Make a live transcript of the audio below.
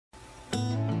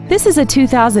This is a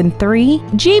 2003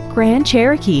 Jeep Grand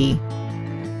Cherokee.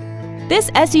 This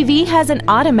SUV has an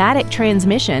automatic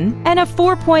transmission and a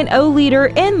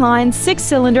 4.0-liter inline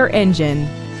six-cylinder engine.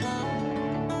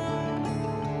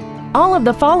 All of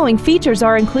the following features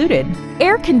are included: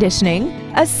 air conditioning,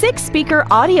 a 6-speaker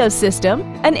audio system,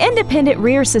 an independent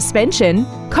rear suspension,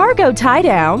 cargo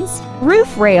tie-downs,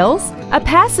 roof rails, a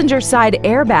passenger side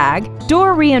airbag,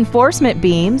 door reinforcement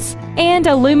beams, and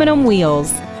aluminum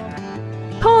wheels.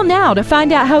 Call now to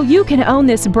find out how you can own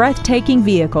this breathtaking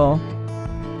vehicle.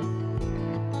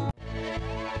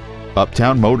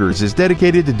 Uptown Motors is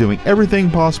dedicated to doing everything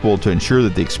possible to ensure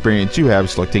that the experience you have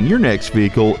selecting your next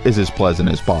vehicle is as pleasant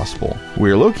as possible.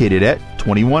 We are located at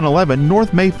 2111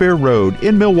 North Mayfair Road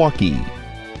in Milwaukee.